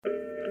With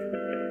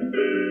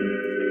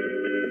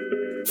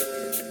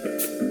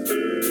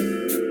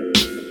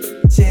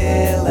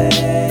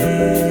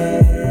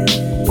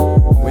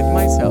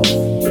myself.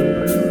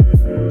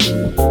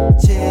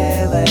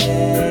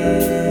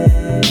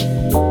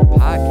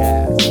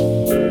 Podcast.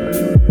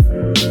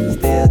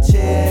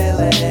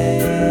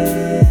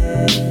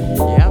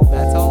 Yep,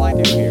 that's all I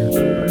do here.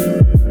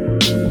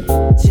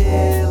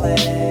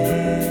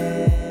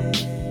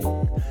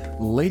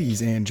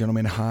 Ladies and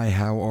gentlemen, hi,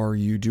 how are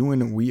you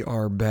doing? We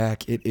are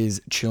back. It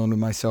is Chilling with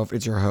Myself.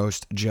 It's your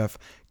host, Jeff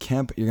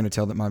Kemp. You're going to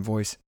tell that my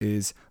voice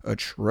is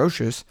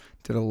atrocious.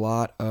 Did a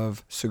lot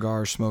of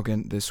cigar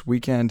smoking this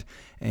weekend,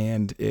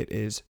 and it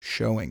is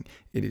showing.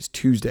 It is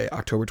Tuesday,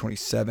 October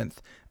 27th.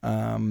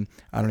 I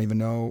don't even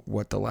know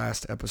what the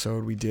last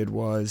episode we did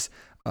was.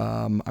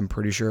 I'm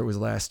pretty sure it was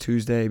last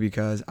Tuesday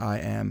because I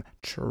am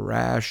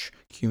trash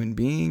human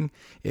being.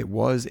 It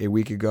was a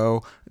week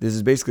ago. This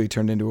is basically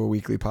turned into a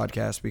weekly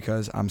podcast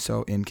because I'm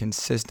so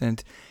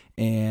inconsistent.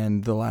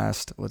 And the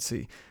last,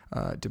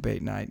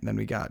 debate night. And then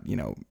we got,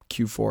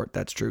 Q4.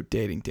 That's true.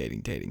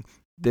 Dating.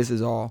 This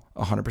is all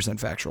 100%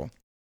 factual.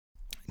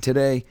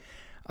 Today,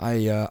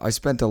 I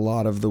spent a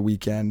lot of the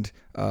weekend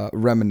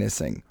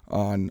reminiscing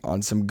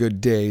on some good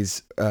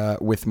days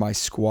with my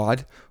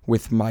squad,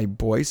 with my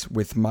boys,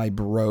 with my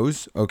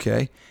bros,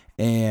 okay?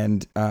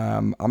 And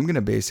I'm going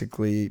to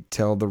basically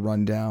tell the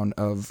rundown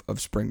of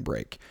spring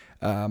break.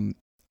 I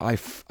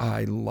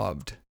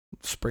loved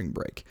spring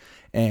break.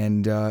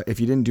 And if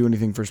you didn't do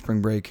anything for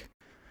spring break,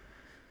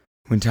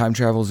 when time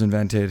travel is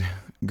invented,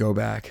 go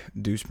back,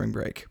 do spring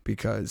break,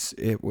 because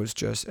it was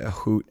just a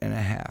hoot and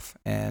a half.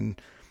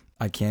 And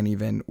I can't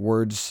even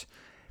words.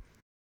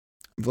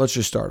 Let's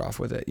just start off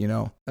with it.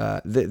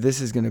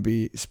 This is going to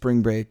be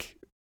spring break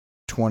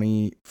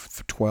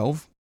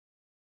 2012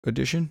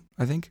 edition.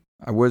 I think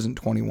I wasn't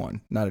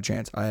 21, not a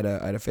chance. I had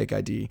a fake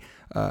ID.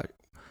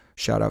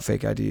 Shout out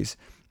fake IDs.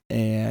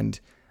 And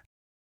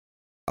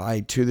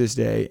I, to this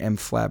day, am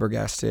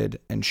flabbergasted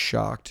and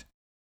shocked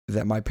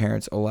that my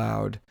parents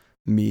allowed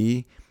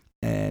me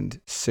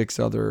and 6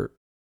 other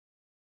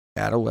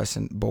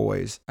adolescent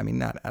boys. I mean,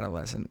 not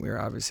adolescent. We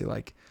were obviously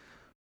like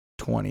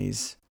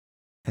 20s.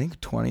 I think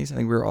 20s. I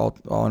think we were all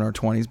in our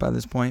 20s by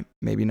this point,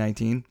 maybe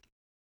 19.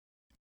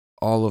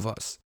 All of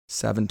us,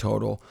 7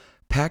 total,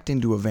 packed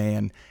into a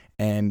van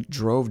and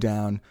drove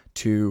down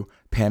to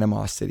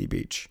Panama City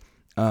Beach.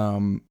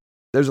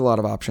 There's a lot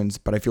of options,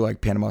 but I feel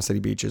like Panama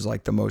City Beach is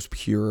like the most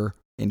pure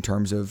in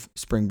terms of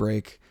spring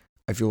break.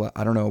 I feel like,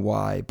 I don't know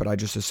why, but I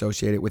just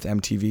associate it with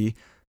MTV.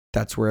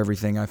 That's where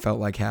everything I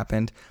felt like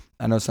happened.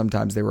 I know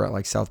sometimes they were at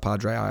like South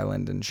Padre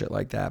Island and shit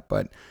like that,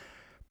 but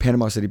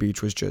Panama City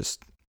Beach was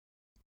just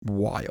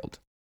wild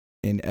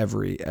in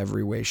every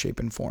way, shape,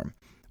 and form.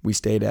 We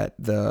stayed at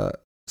the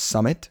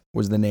Summit,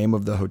 was the name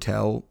of the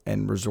hotel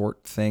and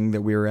resort thing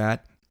that we were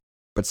at.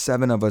 But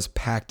 7 of us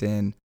packed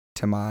in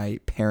to my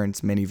parents'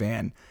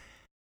 minivan,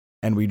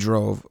 and we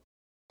drove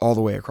all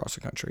the way across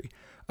the country.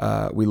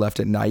 We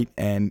left at night,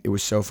 and it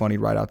was so funny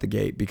right out the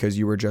gate because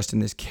you were just in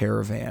this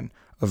caravan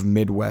of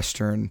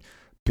Midwestern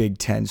Big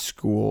Ten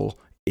school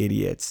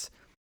idiots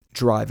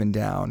driving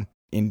down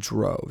in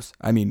droves.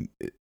 I mean,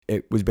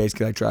 it was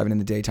basically like driving in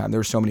the daytime. There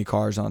were so many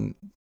cars on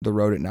the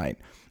road at night.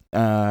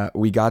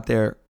 We got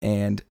there,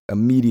 and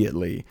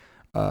immediately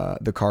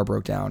the car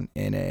broke down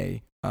in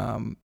a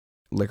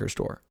liquor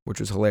store, which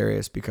was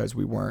hilarious because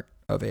we weren't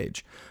of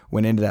age.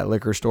 Went into that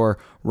liquor store.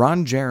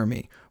 Ron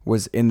Jeremy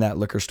was in that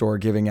liquor store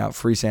giving out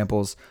free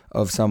samples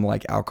of some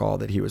like alcohol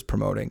that he was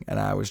promoting. And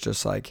I was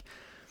just like,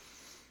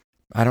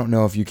 I don't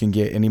know if you can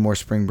get any more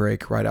spring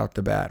break right out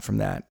the bat from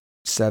that.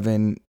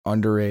 7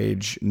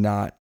 underage,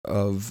 not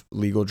of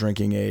legal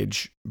drinking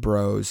age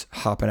bros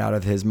hopping out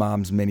of his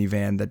mom's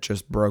minivan that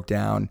just broke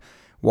down,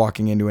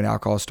 walking into an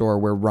alcohol store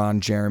where Ron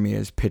Jeremy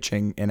is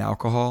pitching an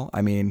alcohol.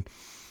 I mean,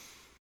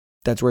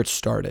 that's where it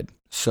started.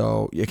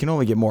 So it can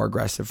only get more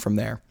aggressive from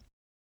there.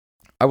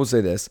 I will say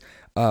this,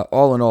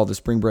 all in all, the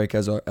spring break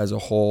as a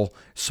whole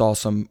saw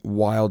some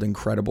wild,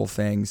 incredible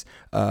things.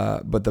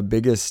 But the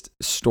biggest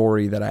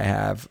story that I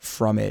have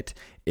from it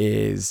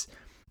is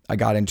I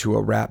got into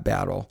a rap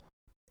battle.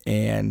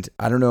 And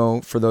I don't know,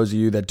 for those of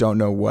you that don't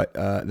know what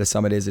the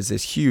Summit is, it's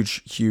this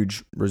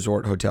huge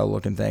resort hotel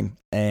looking thing.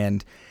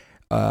 And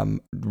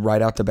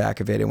right out the back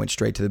of it, it went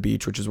straight to the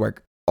beach, which is where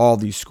all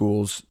these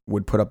schools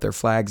would put up their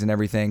flags and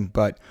everything.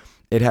 But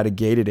it had a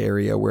gated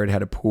area where it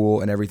had a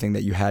pool and everything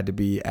that you had to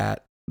be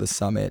at the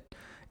Summit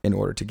in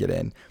order to get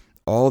in.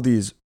 All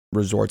these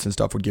resorts and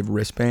stuff would give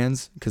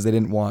wristbands because they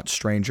didn't want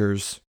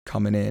strangers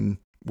coming in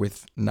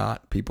with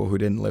not people who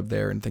didn't live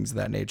there and things of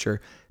that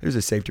nature. It was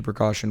a safety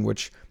precaution,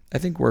 which I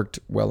think worked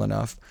well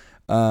enough.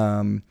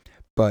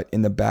 But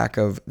in the back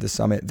of the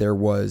Summit, there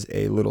was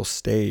a little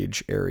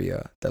stage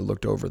area that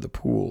looked over the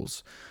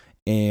pools.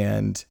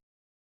 And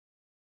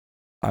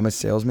I'm a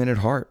salesman at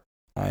heart.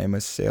 I am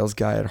a sales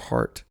guy at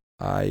heart.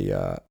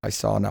 I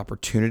saw an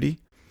opportunity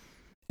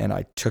and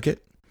I took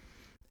it.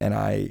 And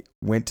I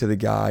went to the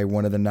guy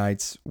one of the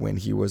nights when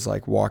he was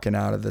like walking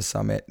out of the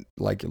Summit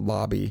like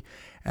lobby.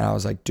 And I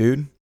was like,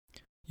 dude,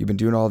 you've been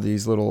doing all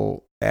these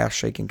little ass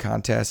shaking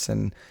contests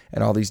and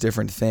all these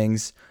different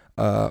things.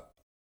 Why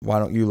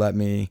don't you let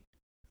me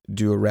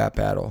do a rap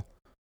battle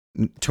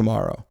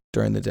tomorrow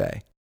during the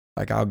day?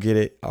 Like, I'll get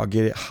it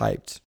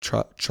hyped.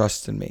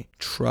 Trust in me.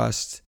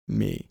 Trust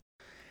me.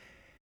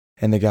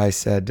 And the guy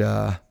said,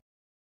 nah,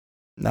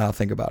 I'll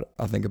think about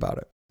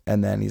it.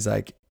 And then he's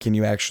like, can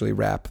you actually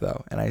rap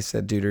though? And I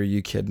said, dude, are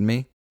you kidding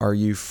me? Are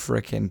you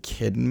freaking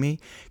kidding me?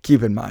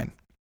 Keep in mind,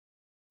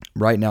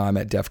 right now I'm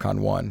at DEFCON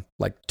 1,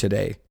 like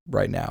today,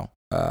 right now,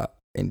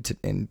 in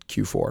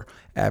Q4.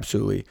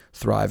 Absolutely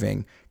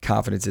thriving.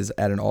 Confidence is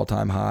at an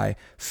all-time high.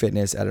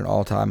 Fitness at an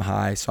all-time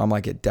high. So I'm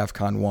like at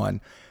DEFCON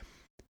 1.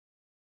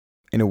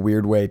 In a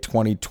weird way,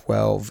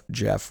 2012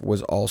 Jeff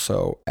was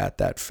also at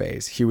that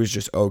phase. He was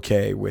just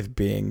okay with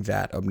being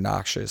that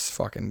obnoxious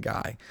fucking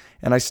guy.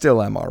 And I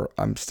still am.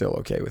 I'm still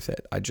okay with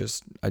it. I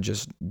just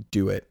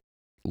do it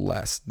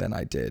less than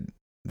I did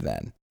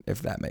then,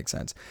 if that makes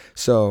sense.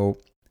 So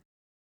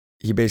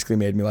he basically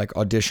made me like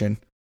audition.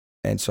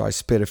 And so I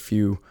spit a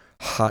few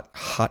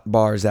hot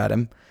bars at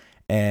him.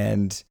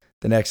 And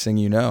the next thing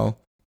you know,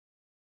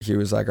 he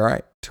was like, all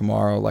right,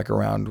 tomorrow, like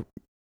around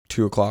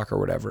 2:00 or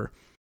whatever.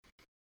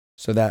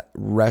 So that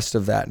rest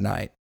of that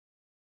night,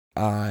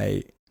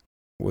 I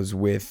was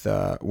with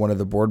one of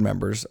the board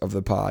members of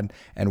the pod,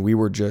 and we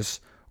were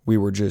just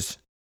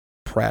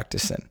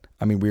practicing.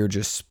 I mean, we were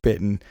just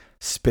spitting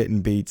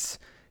beats.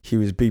 He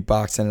was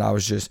beatboxing, and I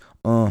was just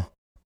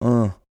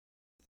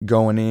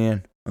going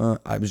in.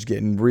 I was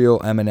getting real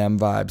Eminem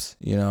vibes,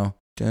 you know.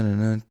 Dun, dun,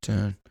 dun,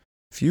 dun.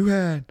 If you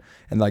had,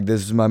 and like,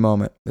 this is my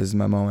moment.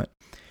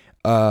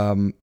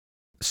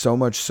 So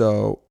much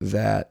so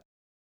that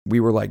we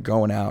were like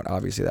going out,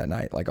 obviously, that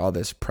night, like all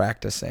this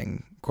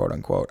practicing, quote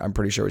unquote, I'm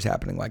pretty sure it was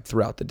happening like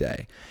throughout the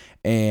day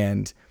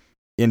and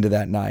into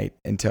that night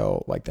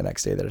until like the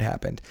next day that it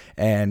happened.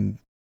 And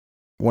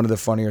one of the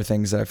funnier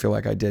things that I feel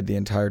like I did the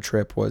entire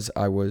trip was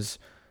I was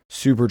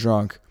super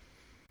drunk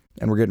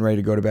and we're getting ready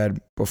to go to bed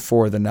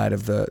before the night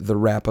of the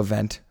rap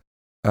event.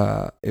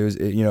 It was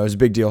a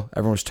big deal.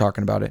 Everyone was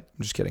talking about it.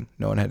 I'm just kidding.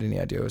 No one had any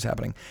idea what was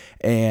happening.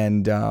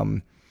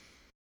 And,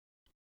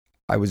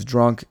 I was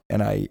drunk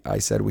and I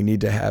said, we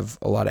need to have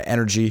a lot of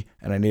energy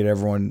and I need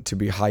everyone to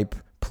be hype,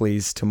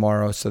 please,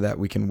 tomorrow so that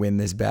we can win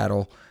this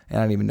battle. And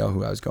I didn't even know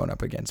who I was going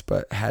up against,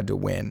 but had to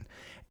win.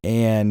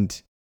 And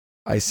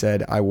I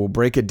said, I will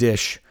break a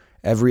dish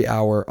every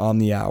hour on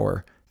the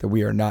hour that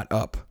we are not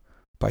up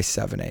by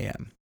 7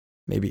 a.m.,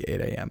 maybe 8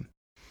 a.m.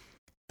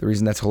 The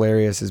reason that's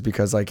hilarious is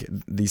because like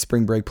these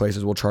spring break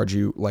places will charge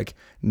you like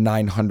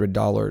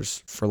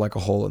 $900 for like a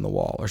hole in the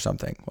wall or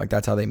something. Like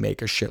that's how they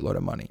make a shitload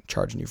of money,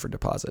 charging you for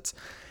deposits.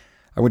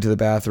 I went to the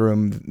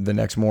bathroom the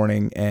next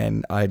morning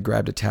and I had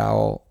grabbed a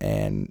towel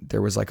and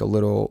there was like a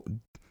little,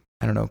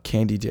 I don't know,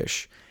 candy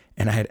dish.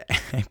 And I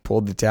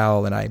pulled the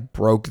towel and I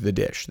broke the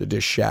dish. The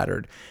dish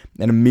shattered.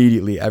 And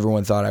immediately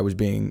everyone thought I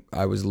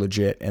was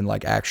legit and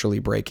like actually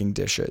breaking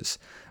dishes.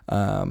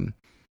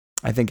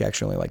 I think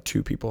actually only like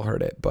 2 people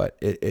heard it, but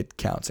it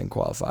counts and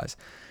qualifies.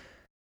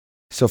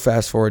 So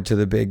fast forward to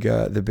the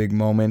big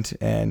moment,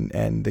 and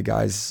the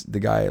guy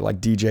like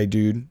DJ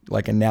dude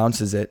like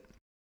announces it,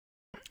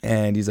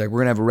 and he's like, we're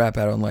gonna have a rap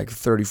battle in like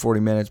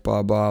 30-40 minutes,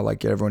 blah blah,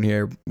 like get everyone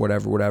here,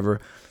 whatever.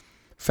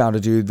 Found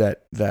a dude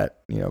that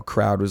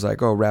crowd was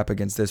like, oh, rap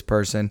against this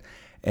person,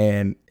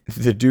 and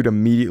the dude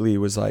immediately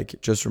was like,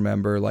 just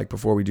remember, like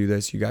before we do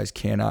this, you guys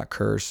cannot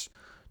curse.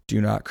 Do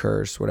not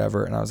curse,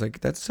 whatever. And I was like,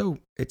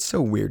 it's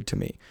so weird to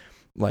me.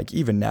 Like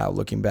even now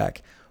looking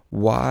back,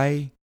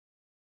 why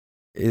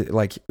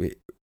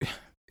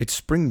it's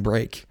spring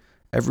break.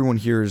 Everyone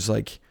here is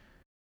like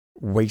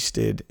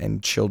wasted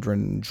and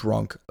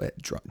drunk,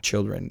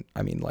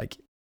 I mean like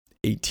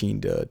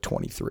 18 to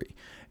 23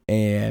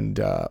 and,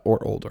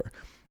 or older.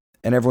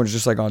 And everyone's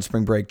just like on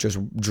spring break,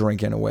 just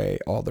drinking away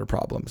all their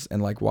problems.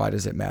 And like, why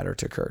does it matter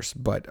to curse?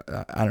 But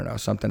I don't know,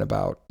 something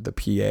about the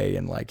PA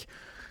and like,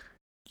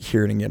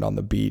 hearing it on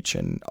the beach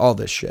and all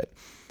this shit.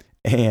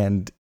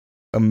 And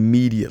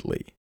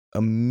immediately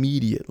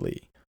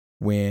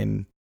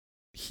when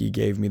he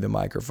gave me the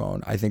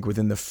microphone, I think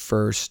within the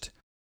first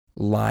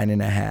line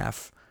and a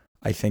half,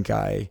 I think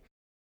I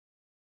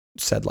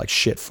said like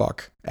shit,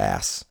 fuck,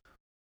 ass,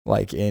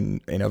 like in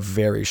a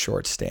very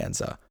short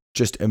stanza,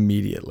 just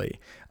immediately.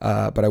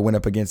 But I went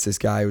up against this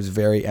guy who was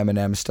very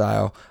Eminem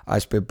style. I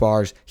spit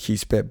bars, he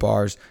spit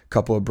bars. A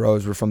couple of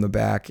bros were from the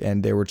back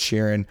and they were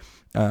cheering.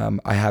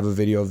 I have a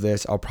video of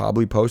this. I'll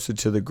probably post it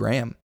to the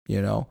gram,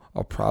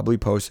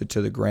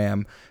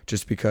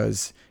 just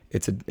because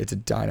it's a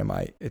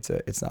dynamite.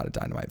 It's not a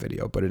dynamite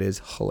video, but it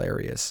is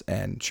hilarious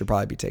and should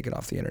probably be taken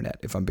off the internet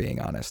if I'm being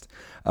honest.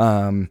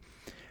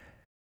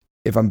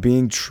 If I'm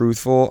being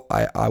truthful,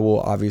 I will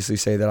obviously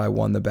say that I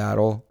won the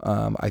battle.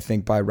 I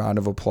think by round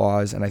of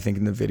applause, and I think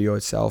in the video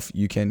itself,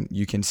 you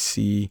can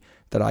see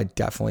that I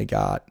definitely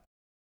got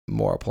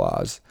more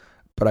applause.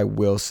 But I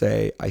will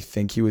say, I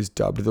think he was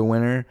dubbed the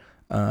winner,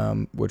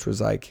 which was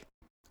like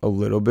a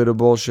little bit of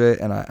bullshit.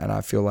 And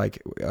I feel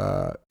like,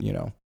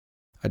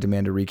 I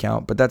demand a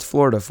recount. But that's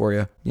Florida for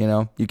you.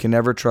 You can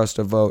never trust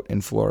a vote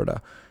in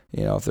Florida.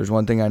 If there's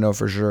one thing I know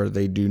for sure,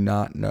 they do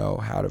not know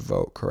how to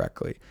vote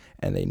correctly,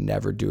 and they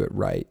never do it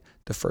right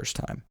the first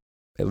time,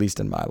 at least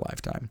in my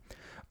lifetime.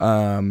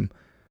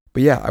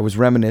 But yeah, I was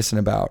reminiscing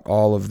about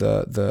all of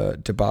the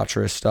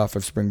debaucherous stuff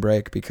of spring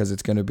break, because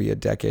it's going to be a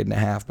decade and a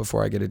half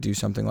before I get to do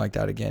something like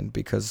that again,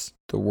 because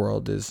the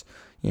world is,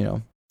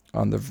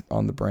 on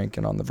the brink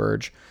and on the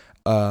verge.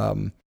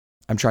 I'm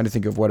trying to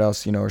think of what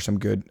else, are some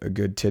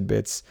good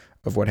tidbits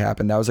of what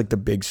happened. That was like the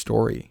big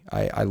story.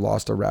 I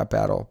lost a rap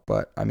battle,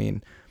 but I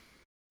mean,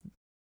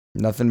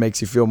 nothing makes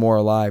you feel more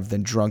alive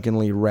than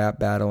drunkenly rap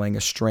battling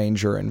a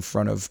stranger in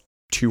front of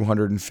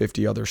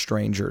 250 other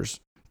strangers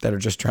that are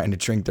just trying to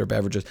drink their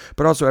beverages.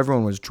 But also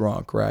everyone was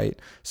drunk, right?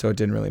 So it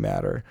didn't really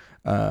matter.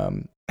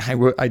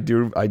 I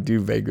do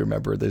vaguely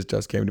remember, this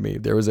just came to me.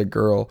 There was a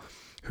girl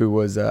who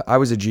was, I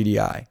was a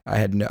GDI.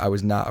 I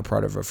was not a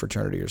part of a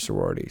fraternity or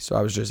sorority. So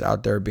I was just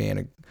out there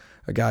being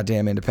a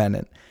goddamn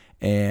independent.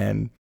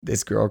 And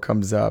this girl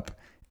comes up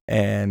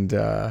and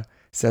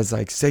says,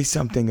 like, say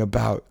something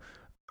about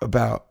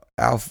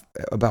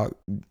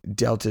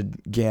Delta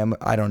Gamma.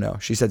 I don't know.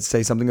 She said,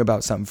 say something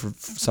about something for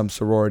some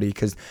sorority,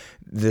 because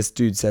this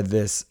dude said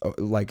this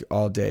like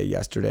all day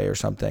yesterday or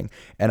something.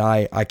 And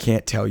I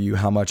can't tell you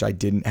how much I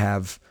didn't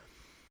have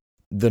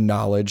the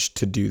knowledge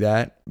to do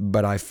that,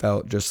 but I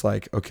felt just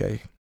like,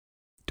 okay,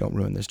 don't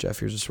ruin this, Jeff.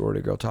 Here's a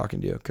sorority girl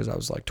talking to you, because I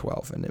was like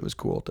 12 and it was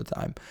cool at the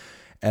time.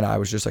 And I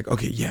was just like,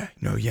 okay, yeah.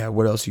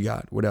 What else you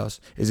got? What else?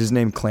 Is his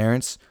name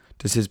Clarence?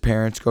 Does his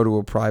parents go to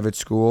a private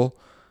school?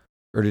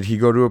 Or did he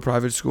go to a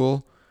private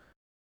school?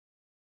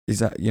 Is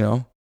that,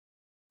 No?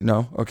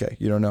 Okay,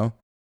 you don't know?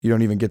 You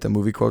don't even get the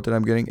movie quote that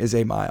I'm getting? Is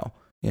a mile,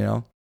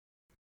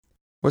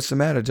 What's the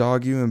matter,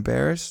 dog? You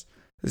embarrassed?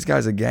 This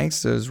guy's a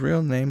gangster. His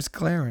real name's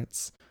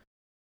Clarence.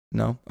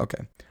 No?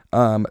 Okay.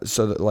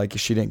 So that, like,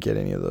 she didn't get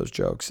any of those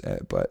jokes,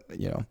 but,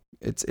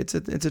 it's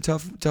a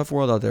tough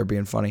world out there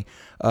being funny.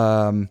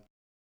 I'm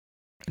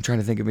trying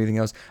to think of anything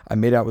else. I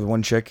made out with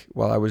one chick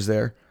while I was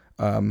there.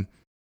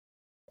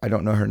 I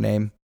don't know her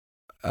name.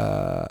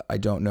 I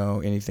don't know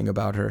anything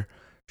about her.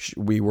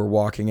 We were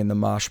walking in the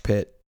mosh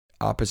pit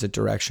opposite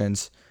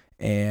directions,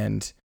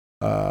 and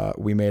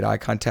we made eye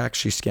contact.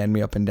 She scanned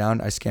me up and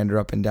down. I scanned her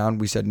up and down.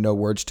 We said no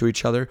words to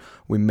each other.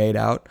 We made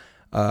out.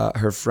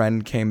 Her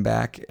friend came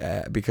back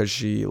because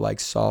she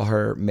saw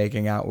her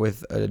making out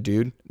with a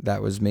dude.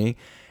 That was me,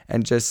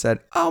 and just said,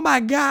 "Oh my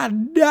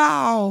God,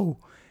 no!"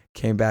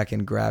 Came back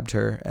and grabbed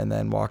her and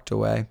then walked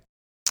away.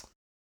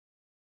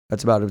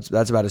 That's about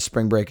as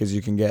spring break as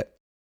you can get.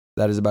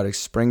 That is about as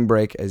spring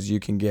break as you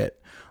can get.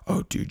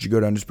 Oh, dude, you go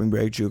down to spring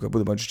break, you hook up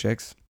with a bunch of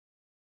chicks?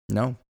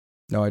 No,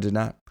 I did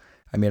not.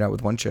 I made out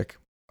with one chick.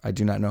 I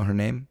do not know her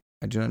name.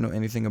 I do not know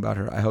anything about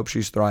her. I hope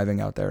she's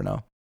thriving out there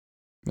now.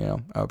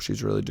 I hope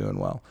she's really doing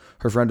well.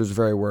 Her friend was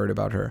very worried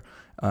about her.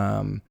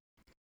 I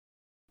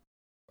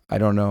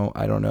don't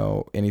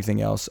know anything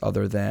else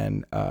other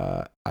than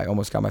I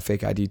almost got my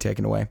fake ID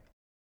taken away.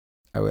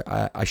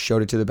 I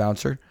showed it to the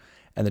bouncer,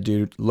 and the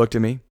dude looked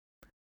at me,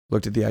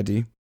 looked at the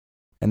ID,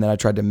 and then I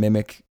tried to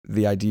mimic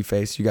the ID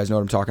face. You guys know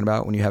what I'm talking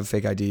about? When you have a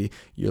fake ID,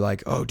 you're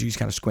like, oh, do you just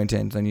kind of squint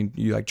in? Then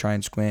you like try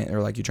and squint,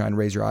 or like you try and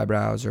raise your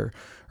eyebrows, or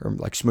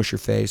like smush your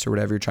face or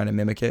whatever. You're trying to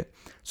mimic it.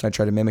 So I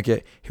tried to mimic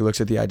it. He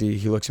looks at the ID.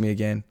 He looks at me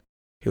again.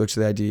 He looks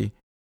at the ID.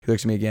 He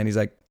looks at me again. He's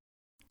like,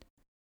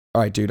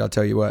 all right, dude, I'll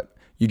tell you what.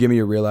 You give me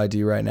your real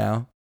ID right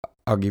now,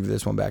 I'll give you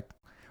this one back,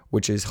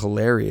 which is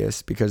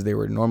hilarious because they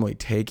were normally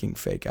taking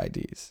fake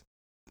IDs.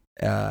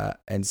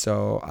 And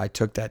so I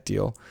took that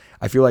deal.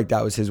 I feel like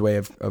that was his way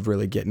of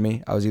really getting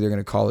me. I was either going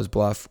to call his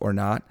bluff or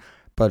not,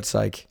 but it's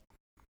like,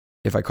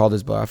 if I called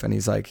his bluff and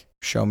he's like,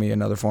 show me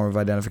another form of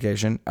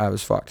identification, I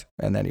was fucked.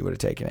 And then he would have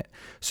taken it.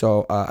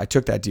 So I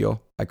took that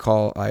deal.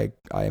 I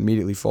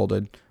immediately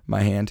folded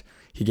my hand.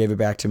 He gave it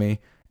back to me,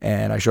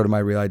 and I showed him my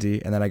real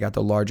ID. And then I got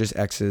the largest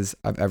X's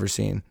I've ever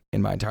seen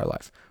in my entire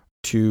life.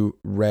 2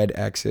 red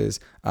X's.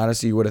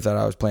 Honestly, you would have thought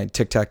I was playing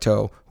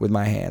tic-tac-toe with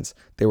my hands.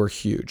 They were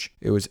huge.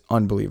 It was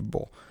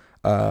unbelievable.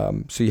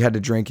 So you had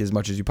to drink as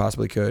much as you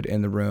possibly could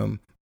in the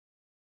room,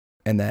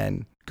 and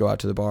then go out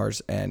to the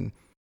bars and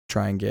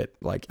try and get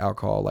like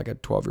alcohol like a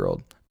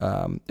 12-year-old.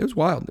 It was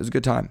wild. It was a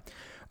good time.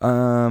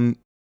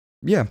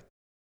 Yeah,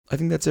 I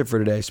think that's it for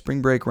today.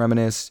 Spring break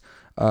reminisce.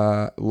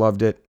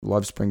 Loved it.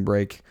 Loved spring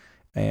break.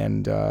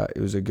 And it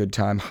was a good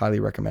time.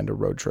 Highly recommend a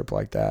road trip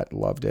like that.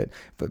 Loved it.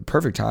 But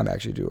perfect time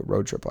actually to do a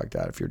road trip like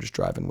that if you're just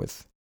driving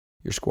with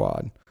your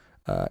squad.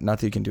 Not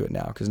that you can do it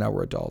now, because now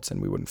we're adults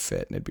and we wouldn't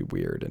fit and it'd be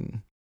weird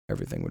and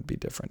everything would be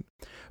different.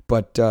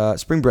 But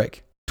spring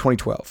break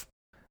 2012.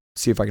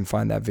 See if I can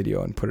find that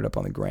video and put it up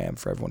on the gram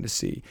for everyone to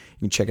see. You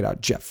can check it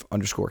out,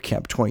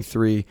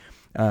 Jeff_Kemp23.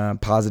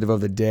 Positive of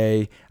the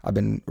day. I've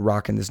been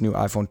rocking this new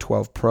iPhone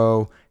 12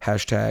 Pro.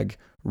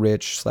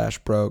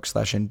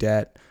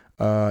 #rich/broke/in-debt.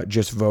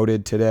 Just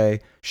voted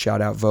today.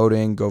 Shout out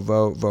voting. Go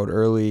vote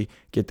early.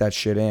 Get that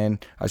shit in.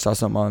 I saw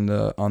something on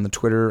the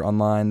Twitter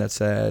online that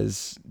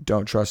says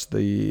don't trust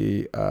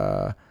the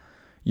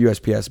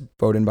USPS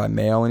vote in by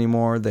mail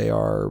anymore. They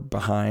are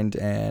behind,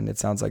 and it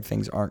sounds like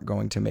things aren't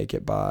going to make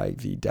it by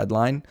the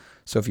deadline.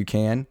 So if you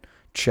can,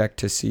 check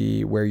to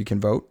see where you can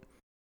vote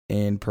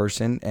in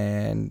person,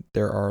 and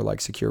there are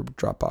like secure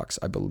Dropbox,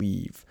 I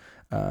believe.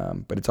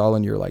 But it's all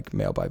in your like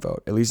mail by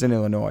vote, at least in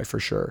Illinois for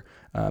sure.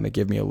 It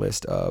gave me a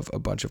list of a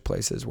bunch of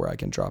places where I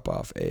can drop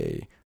off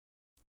a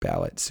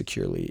ballot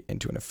securely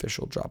into an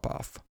official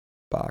drop-off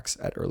box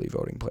at early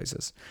voting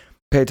places.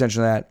 Pay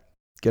attention to that.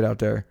 Get out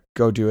there.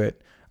 Go do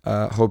it.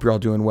 Hope you're all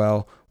doing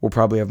well. We'll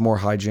probably have more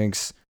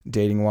hijinks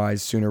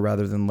dating-wise sooner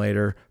rather than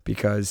later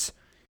because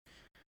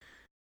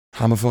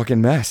I'm a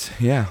fucking mess.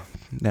 Yeah,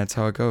 that's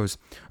how it goes.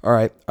 All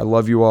right. I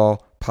love you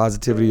all.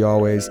 Positivity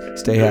always.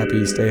 Stay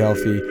happy, stay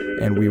healthy,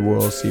 and we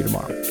will see you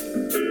tomorrow.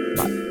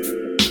 Bye.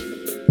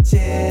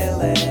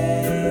 Chillin'.